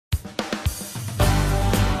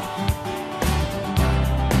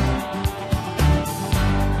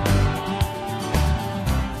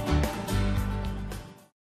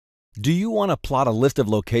Do you want to plot a list of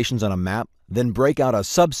locations on a map, then break out a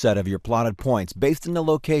subset of your plotted points based on the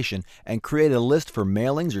location and create a list for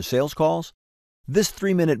mailings or sales calls? This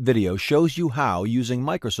 3-minute video shows you how using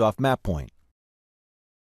Microsoft MapPoint.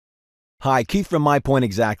 Hi, Keith from MapPoint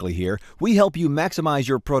Exactly here. We help you maximize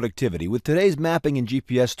your productivity with today's mapping and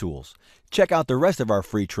GPS tools. Check out the rest of our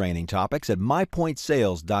free training topics at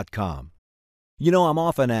mypointsales.com. You know, I'm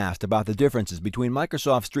often asked about the differences between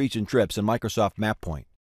Microsoft Streets and Trips and Microsoft MapPoint.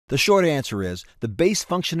 The short answer is, the base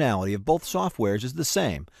functionality of both softwares is the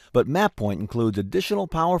same, but MapPoint includes additional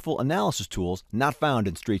powerful analysis tools not found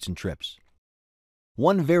in Streets and Trips.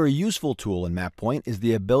 One very useful tool in MapPoint is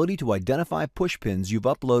the ability to identify pushpins you've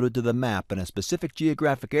uploaded to the map in a specific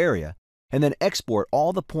geographic area and then export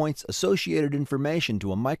all the points' associated information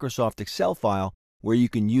to a Microsoft Excel file where you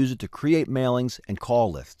can use it to create mailings and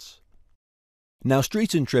call lists. Now,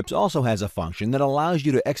 Streets and Trips also has a function that allows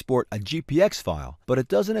you to export a GPX file, but it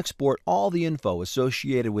doesn't export all the info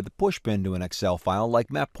associated with the pushpin to an Excel file like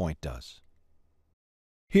MapPoint does.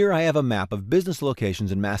 Here I have a map of business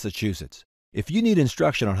locations in Massachusetts. If you need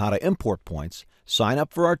instruction on how to import points, sign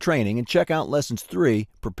up for our training and check out Lessons 3,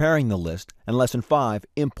 Preparing the List, and Lesson 5,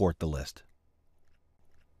 Import the List.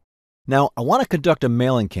 Now, I want to conduct a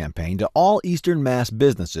mailing campaign to all Eastern Mass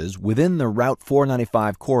businesses within the Route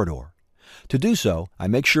 495 corridor. To do so, I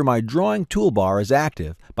make sure my drawing toolbar is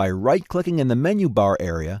active by right-clicking in the menu bar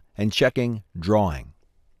area and checking Drawing.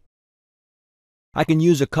 I can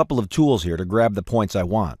use a couple of tools here to grab the points I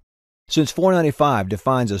want. Since 495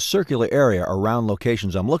 defines a circular area around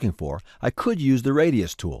locations I'm looking for, I could use the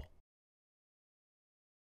Radius tool.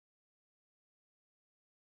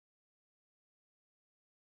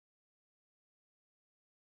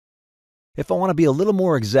 If I want to be a little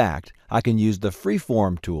more exact, I can use the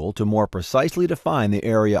Freeform tool to more precisely define the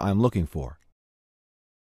area I'm looking for.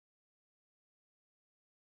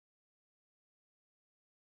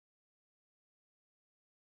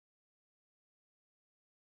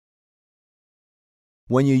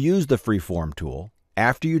 When you use the Freeform tool,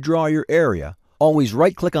 after you draw your area, always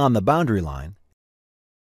right-click on the boundary line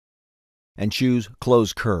and choose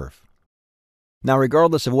Close Curve. Now,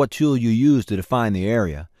 regardless of what tool you use to define the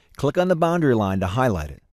area, click on the boundary line to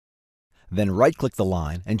highlight it. Then right-click the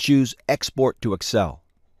line and choose Export to Excel.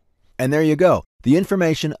 And there you go. The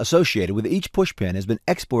information associated with each pushpin has been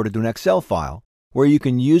exported to an Excel file where you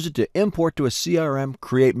can use it to import to a CRM,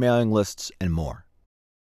 create mailing lists, and more.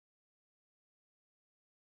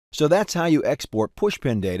 So that's how you export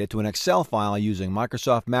pushpin data to an Excel file using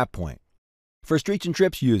Microsoft MapPoint. For Streets and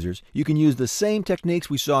Trips users, you can use the same techniques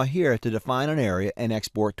we saw here to define an area and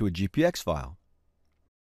export to a GPX file.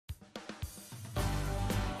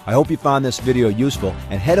 I hope you found this video useful,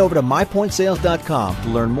 and head over to mypointsales.com to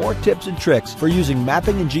learn more tips and tricks for using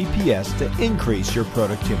mapping and GPS to increase your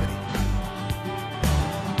productivity.